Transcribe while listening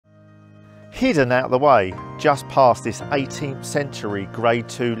Hidden out of the way, just past this 18th century Grade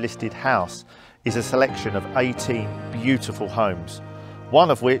 2 listed house, is a selection of 18 beautiful homes,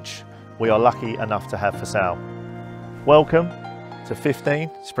 one of which we are lucky enough to have for sale. Welcome to 15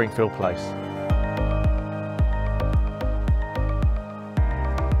 Springfield Place.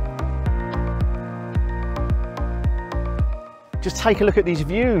 Just take a look at these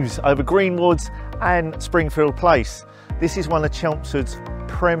views over Greenwoods and Springfield Place. This is one of Chelmsford's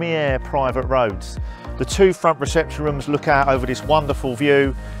premier private roads. The two front reception rooms look out over this wonderful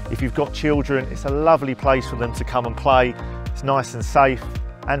view. If you've got children, it's a lovely place for them to come and play. It's nice and safe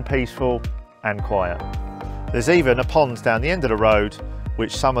and peaceful and quiet. There's even a pond down the end of the road,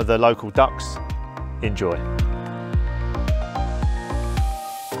 which some of the local ducks enjoy.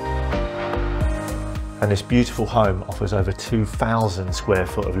 And this beautiful home offers over 2,000 square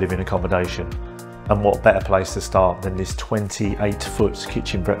foot of living accommodation. And what better place to start than this 28-foot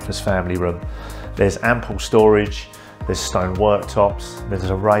kitchen breakfast family room. There's ample storage, there's stone worktops, there's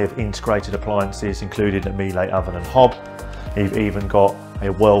an array of integrated appliances including a Miele oven and hob. You've even got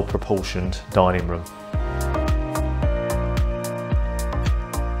a well-proportioned dining room.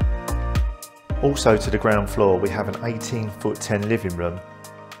 Also to the ground floor we have an 18'10" living room,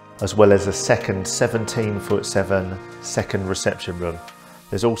 as well as a second 17'7" second reception room.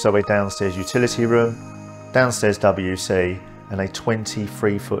 There's also a downstairs utility room, downstairs WC, and a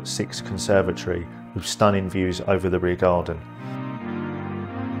 23'6" conservatory with stunning views over the rear garden.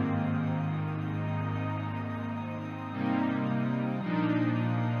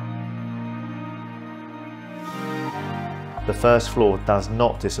 The first floor does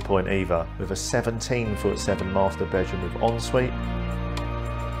not disappoint either, with a 17'7" master bedroom with ensuite.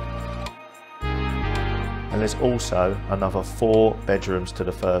 And there's also another 4 bedrooms to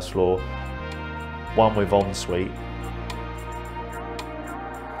the first floor, one with ensuite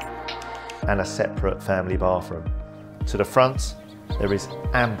and a separate family bathroom. To the front, there is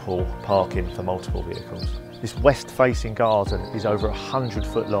ample parking for multiple vehicles. This west-facing garden is over 100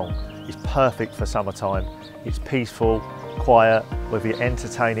 foot long. It's perfect for summertime. It's peaceful, quiet, whether you're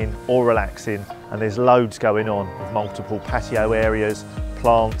entertaining or relaxing, and there's loads going on with multiple patio areas,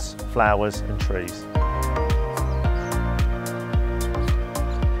 plants, flowers and trees.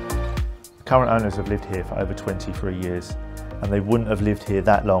 Current owners have lived here for over 23 years, and they wouldn't have lived here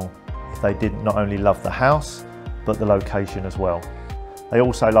that long if they didn't not only love the house, but the location as well. They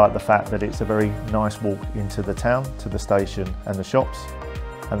also like the fact that it's a very nice walk into the town, to the station and the shops,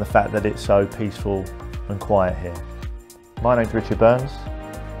 and the fact that it's so peaceful and quiet here. My name's Richard Burns,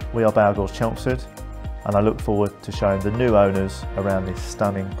 we are Boswells Chelmsford, and I look forward to showing the new owners around this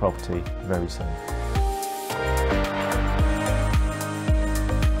stunning property very soon.